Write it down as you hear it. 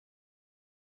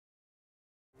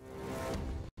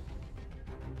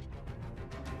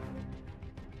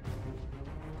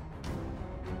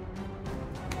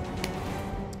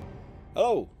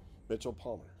Oh, Mitchell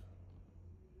Palmer.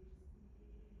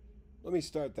 Let me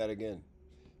start that again.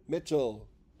 Mitchell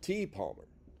T. Palmer.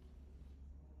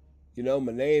 You know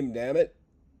my name, damn it.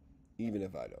 Even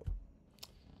if I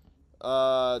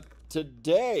don't.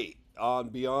 Today on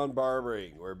Beyond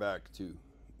Barbering, we're back to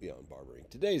Beyond Barbering.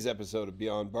 Today's episode of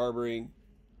Beyond Barbering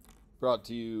brought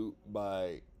to you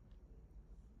by,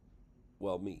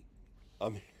 well, me.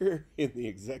 I'm here in the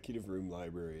executive room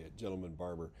library at Gentleman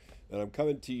Barber, and I'm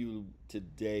coming to you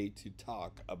today to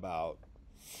talk about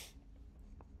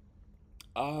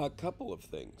a couple of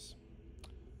things.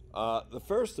 The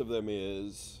first of them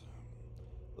is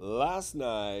last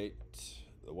night,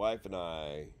 the wife and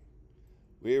I,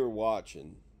 we were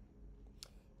watching.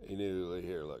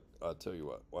 Here, look, I'll tell you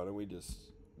what. Why don't we just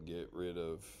get rid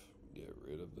of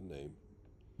the name?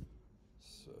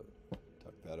 So,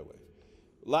 tuck that away.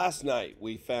 Last night,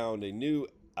 we found a new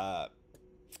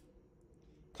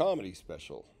comedy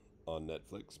special on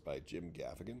Netflix by Jim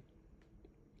Gaffigan.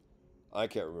 I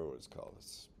can't remember what it's called.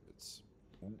 It's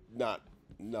not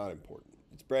important.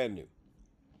 It's brand new.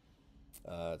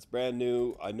 It's brand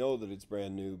new. I know that it's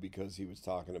brand new because he was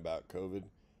talking about COVID.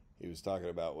 He was talking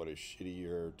about what a shitty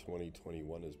year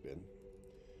 2021 has been.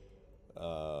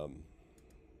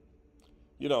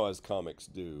 As comics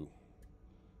do,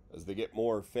 as they get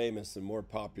more famous and more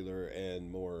popular and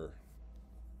more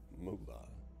moolah,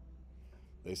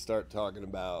 they start talking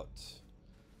about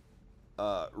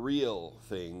real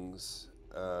things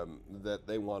that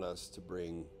they want us to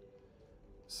bring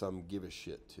some give a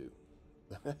shit to.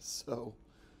 So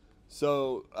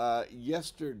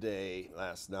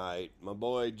last night, my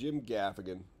boy Jim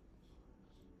Gaffigan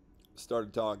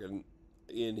started talking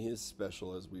in his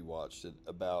special as we watched it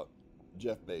about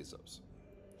Jeff Bezos.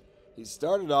 He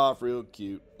started off real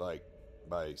cute, like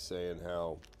by saying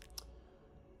how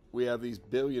we have these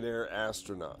billionaire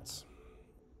astronauts.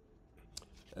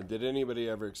 And did anybody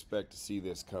ever expect to see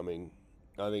this coming?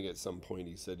 I think at some point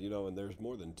he said, and there's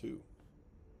more than two.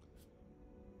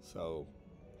 So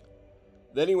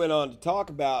then he went on to talk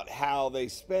about how they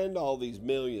spend all these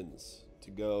millions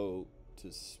to go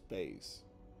to space,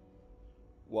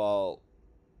 while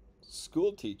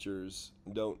school teachers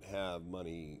don't have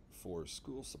money for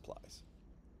school supplies.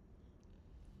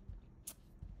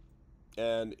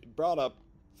 And it brought up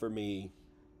for me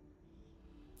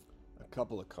a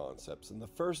couple of concepts. And the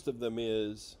first of them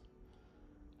is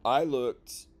I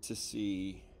looked to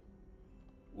see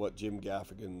what Jim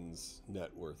Gaffigan's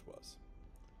net worth was.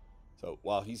 So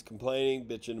while he's complaining,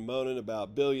 bitching, and moaning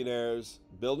about billionaires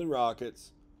building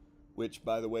rockets, which,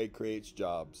 by the way, creates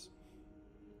jobs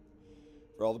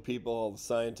for all the people, all the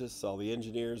scientists, all the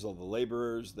engineers, all the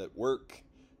laborers that work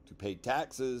to pay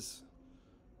taxes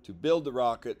to build the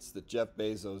rockets that Jeff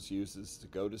Bezos uses to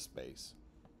go to space.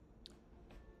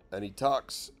 And he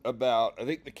talks about, I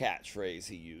think the catchphrase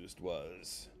he used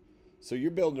was, so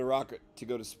you're building a rocket to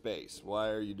go to space. Why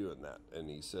are you doing that? And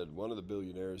he said, one of the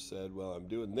billionaires said, well, I'm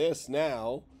doing this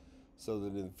now so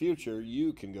that in the future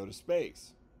you can go to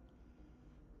space.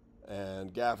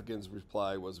 And Gaffigan's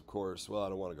reply was, of course, well, I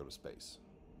don't want to go to space.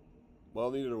 Well,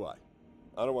 neither do I.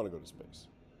 I don't want to go to space.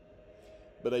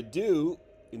 But I do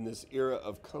in this era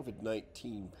of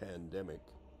COVID-19 pandemic.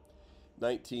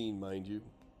 19, mind you.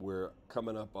 We're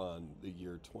coming up on the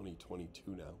year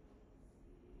 2022 now.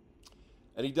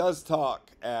 And he does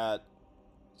talk at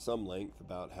some length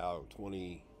about how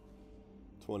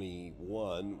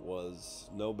 2021 was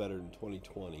no better than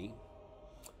 2020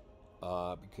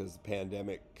 because the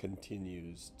pandemic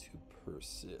continues to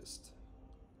persist.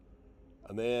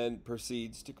 And then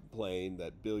proceeds to complain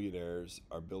that billionaires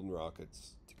are building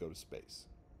rockets to go to space,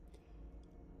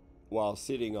 while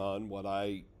sitting on what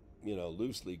I,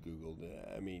 loosely Googled.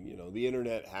 The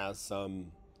internet has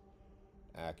some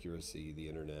accuracy, the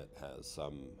internet has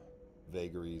some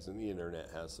vagaries, and the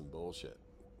internet has some bullshit.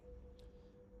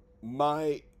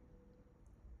 My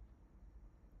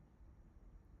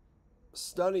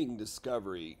stunning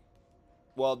discovery,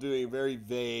 while doing very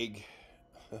vague,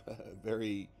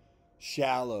 very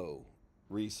shallow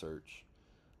research,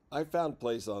 I found a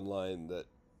place online that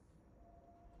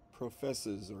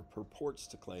professes or purports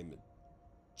to claim that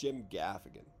Jim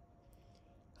Gaffigan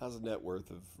has a net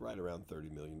worth of right around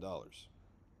 $30 million.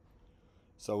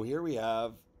 So here we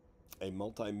have a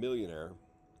multi-millionaire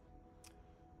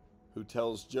who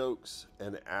tells jokes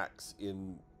and acts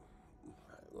in,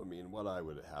 what I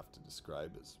would have to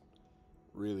describe as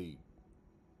really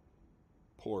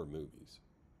poor movies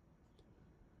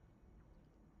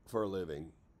for a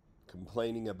living,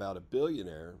 complaining about a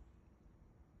billionaire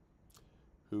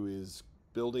who is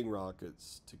building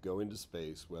rockets to go into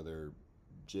space, whether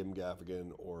Jim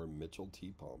Gaffigan or Mitchell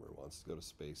T. Palmer wants to go to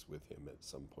space with him at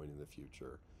some point in the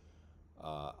future.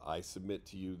 I submit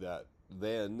to you that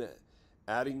then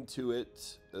adding to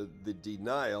it the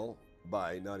denial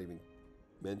by not even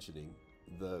mentioning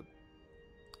the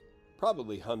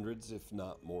probably hundreds, if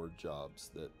not more, jobs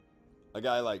that a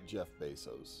guy like Jeff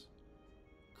Bezos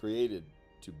created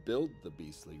to build the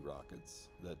beastly rockets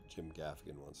that Jim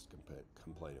Gaffigan wants to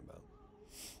complain about,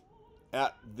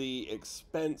 at the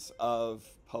expense of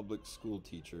public school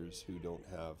teachers who don't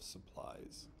have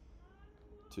supplies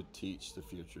to teach the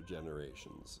future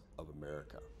generations of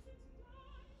America.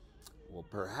 Well,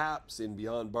 perhaps in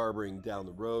Beyond Barbering down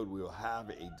the road, we'll have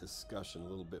a discussion a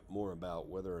little bit more about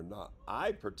whether or not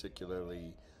I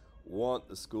particularly want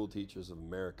the school teachers of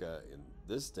America in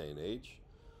this day and age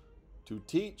to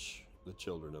teach the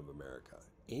children of America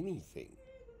anything,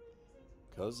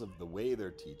 because of the way they're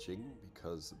teaching,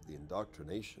 because of the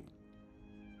indoctrination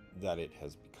that it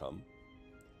has become,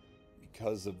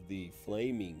 because of the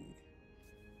flaming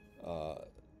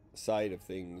side of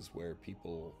things where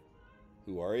people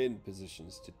who are in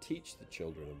positions to teach the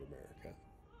children of America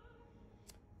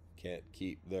can't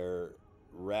keep their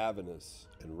ravenous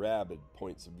and rabid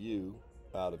points of view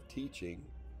out of teaching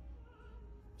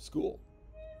school.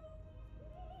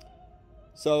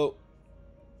 So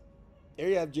there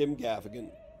you have Jim Gaffigan,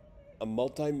 a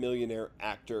multi-millionaire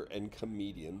actor and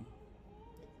comedian,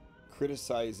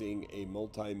 criticizing a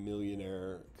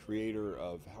multi-millionaire creator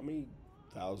of how many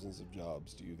thousands of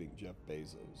jobs do you think Jeff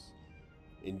Bezos,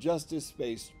 in just his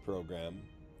space program,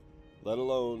 let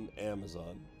alone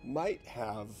Amazon, might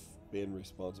have been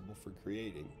responsible for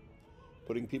creating,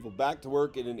 putting people back to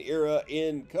work in an era,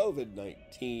 in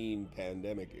COVID-19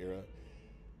 pandemic era,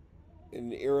 in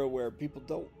an era where people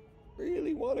don't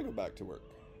really want to go back to work.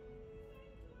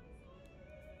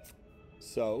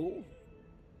 So,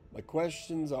 my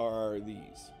questions are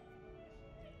these.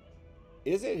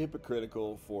 Is it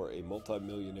hypocritical for a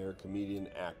multimillionaire comedian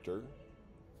actor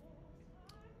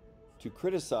to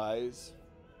criticize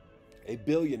a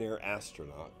billionaire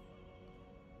astronaut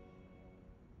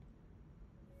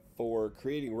for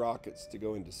creating rockets to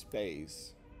go into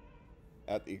space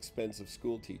at the expense of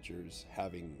school teachers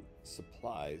having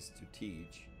supplies to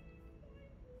teach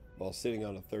while sitting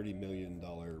on a $30 million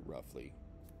roughly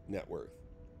net worth?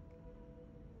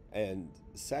 And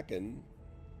second,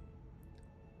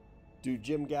 do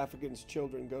Jim Gaffigan's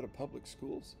children go to public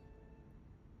schools?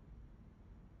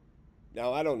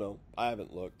 Now, I don't know. I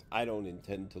haven't looked. I don't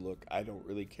intend to look. I don't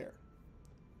really care.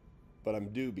 But I'm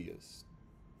dubious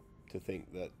to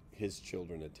think that his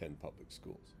children attend public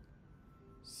schools.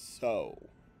 So,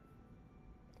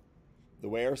 the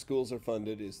way our schools are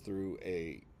funded is through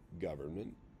a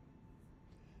government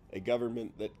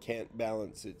that can't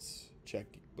balance its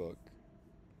checkbook,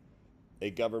 a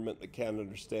government that can't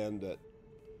understand that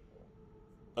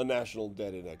a national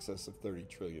debt in excess of $30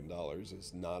 trillion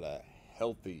is not a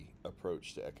healthy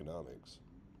approach to economics.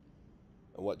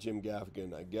 And what Jim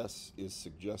Gaffigan, I guess, is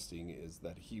suggesting is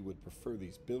that he would prefer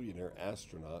these billionaire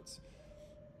astronauts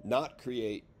not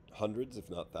create hundreds, if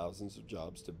not thousands, of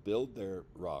jobs to build their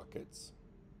rockets,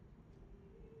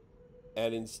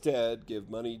 and instead give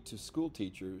money to school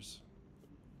teachers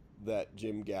that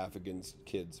Jim Gaffigan's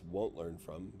kids won't learn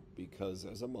from, because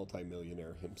as a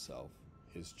multimillionaire himself,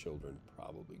 his children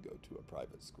probably go to a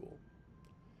private school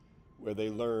where they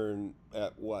learn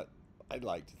at what I'd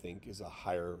like to think is a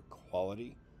higher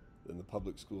quality than the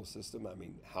public school system. I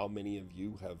mean, how many of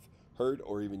you have heard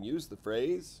or even used the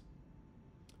phrase,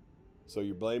 "So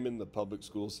you're blaming the public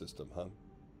school system, huh?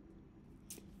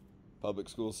 Public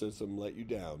school system let you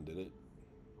down, did it?"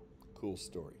 Cool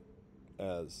story,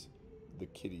 as the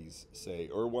kiddies say,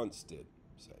 or once did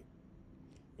say.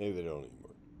 Maybe they don't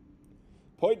anymore.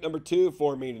 Point number 2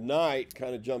 for me tonight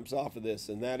kind of jumps off of this,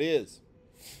 and that is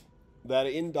that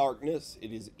in darkness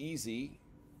it is easy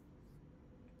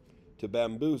to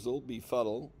bamboozle,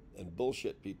 befuddle, and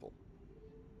bullshit people.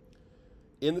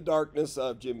 In the darkness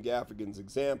of Jim Gaffigan's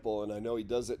example, and I know he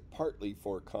does it partly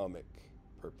for comic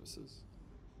purposes,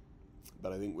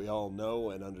 but I think we all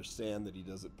know and understand that he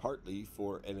does it partly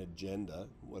for an agenda,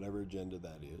 whatever agenda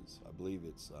that is. I believe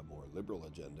it's a more liberal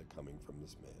agenda coming from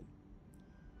this man.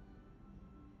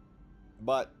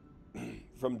 But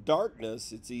from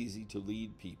darkness, it's easy to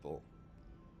lead people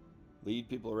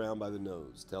around by the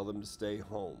nose, tell them to stay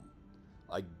home.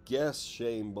 I guess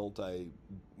shame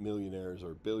multi-millionaires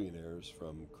or billionaires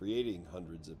from creating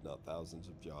hundreds, if not thousands,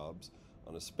 of jobs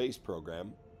on a space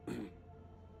program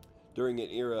during an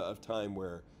era of time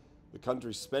where the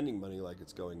country's spending money like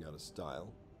it's going out of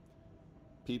style.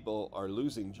 people are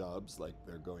losing jobs like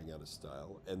they're going out of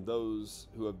style, and those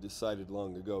who have decided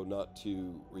long ago not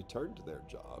to return to their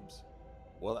jobs,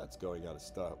 well, that's going out of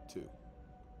style too.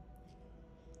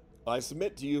 I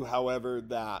submit to you, however,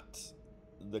 that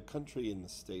the country and the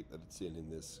state that it's in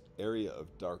this area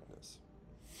of darkness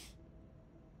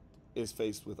is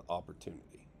faced with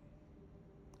opportunity.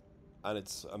 And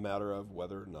it's a matter of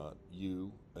whether or not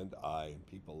you and I and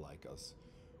people like us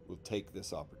will take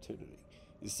this opportunity.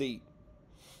 You see,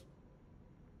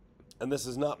 and this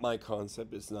is not my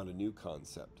concept, it's not a new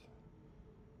concept,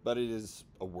 but it is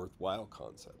a worthwhile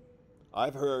concept.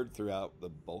 I've heard throughout the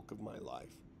bulk of my life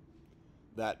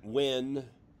that when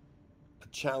a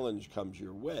challenge comes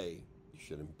your way, you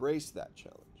should embrace that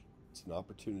challenge. It's an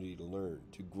opportunity to learn,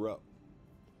 to grow.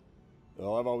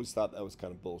 Well, I've always thought that was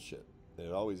kind of bullshit.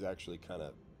 It always actually kind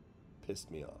of pissed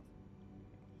me off.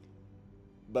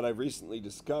 But I've recently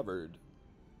discovered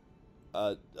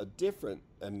a different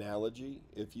analogy,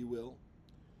 if you will,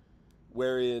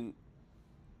 wherein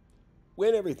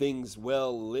when everything's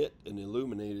well lit and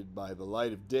illuminated by the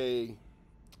light of day,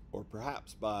 or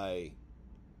perhaps by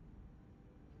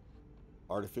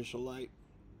artificial light,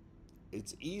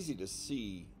 it's easy to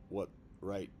see what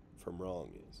right from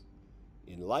wrong is.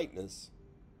 In lightness,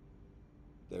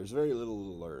 there's very little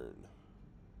to learn.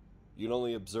 You can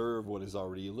only observe what is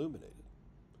already illuminated.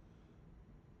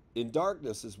 In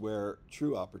darkness is where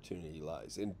true opportunity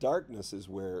lies. In darkness is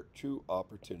where true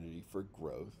opportunity for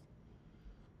growth,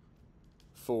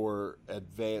 for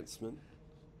advancement,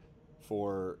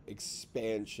 for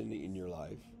expansion in your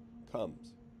life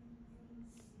comes.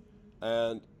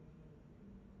 And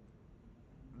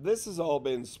this has all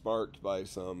been sparked by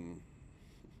some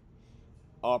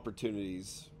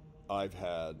opportunities I've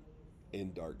had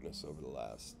in darkness over the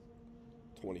last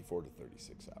 24 to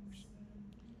 36 hours.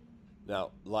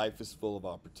 Now, life is full of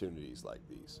opportunities like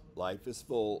these. Life is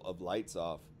full of lights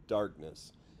off,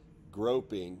 darkness,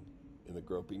 groping in the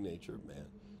groping nature of man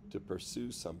to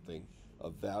pursue something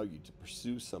of value, to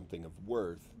pursue something of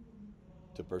worth,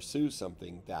 to pursue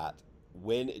something that,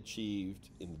 when achieved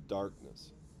in the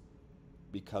darkness,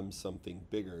 becomes something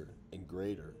bigger and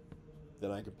greater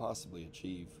than I could possibly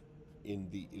achieve in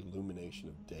the illumination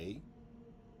of day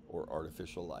or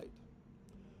artificial light.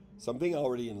 Something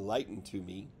already enlightened to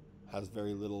me has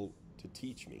very little to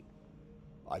teach me.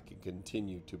 I can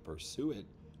continue to pursue it.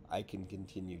 I can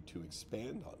continue to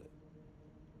expand on it.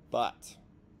 But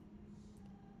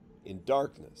in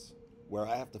darkness, where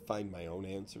I have to find my own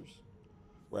answers,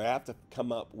 where I have to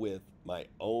come up with my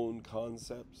own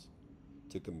concepts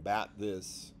to combat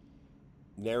this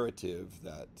narrative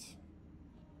that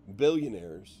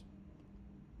billionaires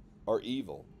are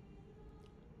evil,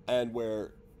 and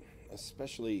where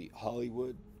especially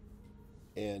Hollywood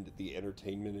and the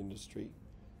entertainment industry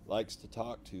likes to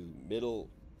talk to middle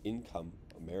income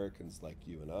Americans like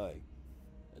you and I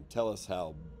and tell us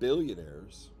how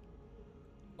billionaires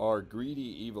are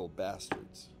greedy, evil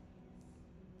bastards,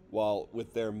 while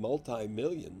with their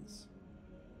multi-millions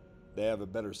they have a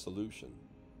better solution.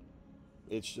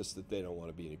 It's just that they don't want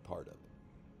to be any part of it.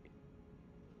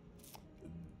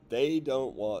 They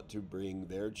don't want to bring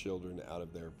their children out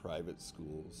of their private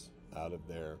schools, out of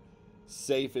their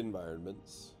safe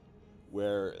environments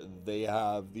where they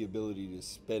have the ability to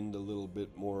spend a little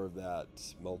bit more of that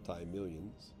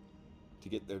multi-millions to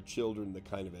get their children the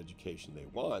kind of education they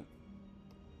want.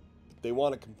 But they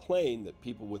want to complain that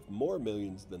people with more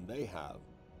millions than they have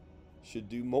should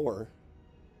do more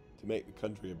to make the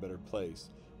country a better place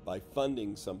by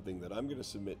funding something that I'm going to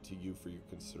submit to you for your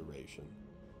consideration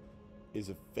is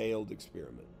a failed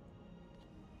experiment.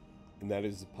 And that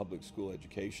is the public school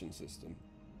education system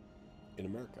in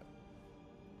America.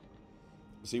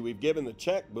 See, we've given the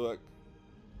checkbook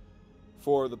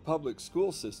for the public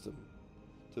school system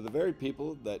to the very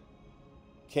people that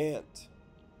can't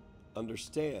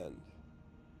understand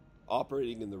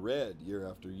operating in the red year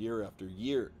after year after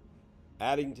year,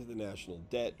 adding to the national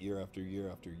debt year after year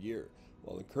after year,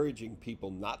 while encouraging people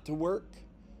not to work,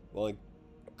 while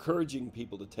encouraging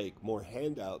people to take more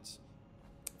handouts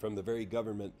from the very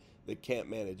government that can't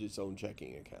manage its own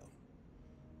checking account.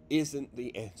 Isn't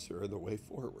the answer or the way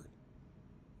forward?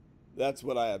 That's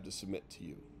what I have to submit to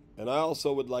you. And I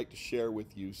also would like to share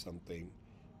with you something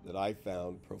that I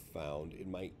found profound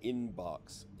in my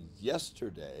inbox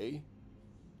yesterday,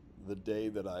 the day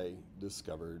that I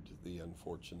discovered the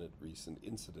unfortunate recent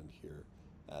incident here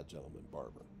at Gentleman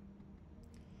Barber.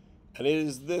 And it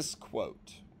is this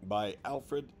quote by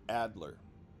Alfred Adler.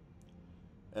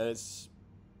 And it's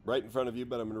right in front of you,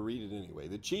 but I'm going to read it anyway.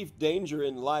 The chief danger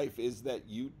in life is that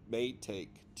you may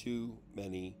take too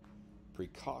many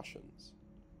precautions.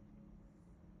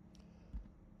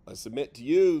 I submit to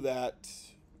you that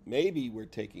maybe we're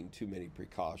taking too many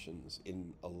precautions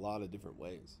in a lot of different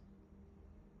ways.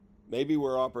 Maybe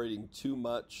we're operating too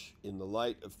much in the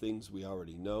light of things we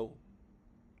already know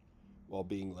while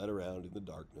being led around in the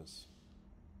darkness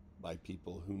by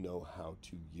people who know how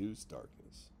to use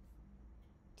darkness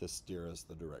to steer us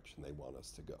the direction they want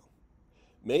us to go.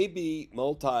 Maybe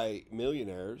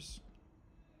multi-millionaires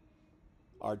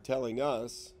are telling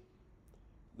us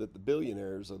that the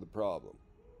billionaires are the problem,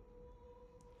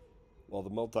 while the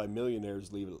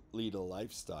multi-millionaires lead a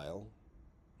lifestyle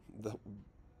that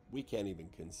we can't even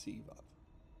conceive of.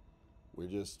 We're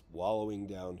just wallowing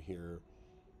down here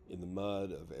in the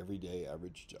mud of everyday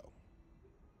average Joe.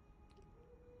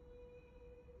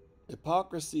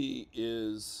 Hypocrisy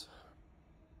is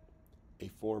a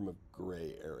form of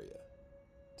gray area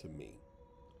to me.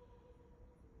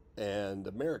 And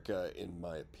America, in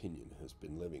my opinion, has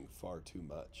been living far too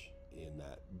much in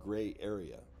that gray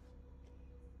area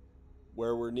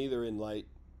where we're neither in light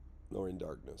nor in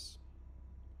darkness.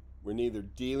 We're neither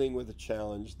dealing with a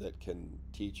challenge that can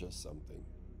teach us something,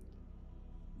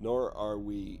 nor are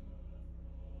we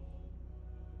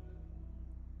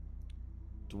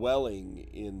dwelling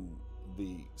in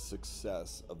the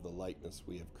success of the lightness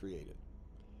we have created.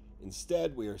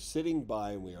 Instead, we are sitting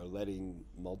by and we are letting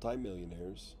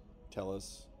multimillionaires tell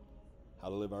us how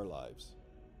to live our lives,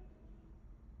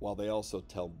 while they also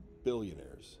tell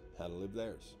billionaires how to live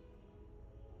theirs.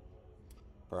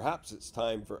 Perhaps it's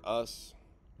time for us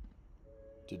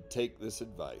to take this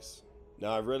advice.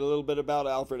 Now, I've read a little bit about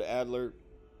Alfred Adler.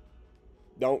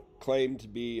 Don't claim to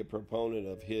be a proponent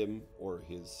of him or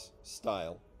his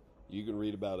style. You can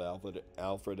read about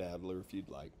Alfred Adler if you'd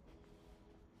like.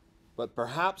 But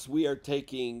perhaps we are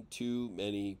taking too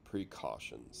many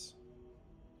precautions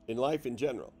in life in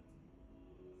general.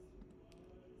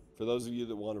 For those of you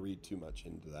that want to read too much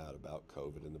into that about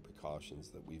COVID and the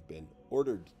precautions that we've been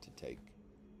ordered to take,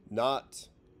 not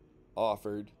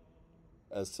offered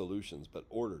as solutions, but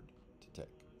ordered to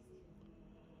take,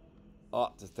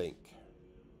 ought to think,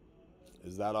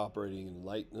 is that operating in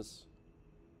lightness,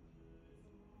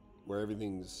 where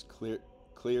everything's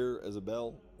clear as a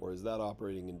bell, or is that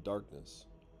operating in darkness,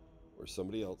 where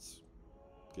somebody else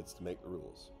gets to make the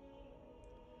rules?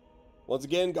 Once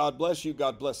again, God bless you.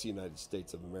 God bless the United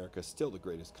States of America, still the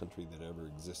greatest country that ever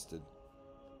existed.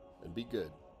 And be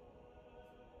good,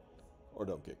 or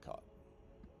don't get caught.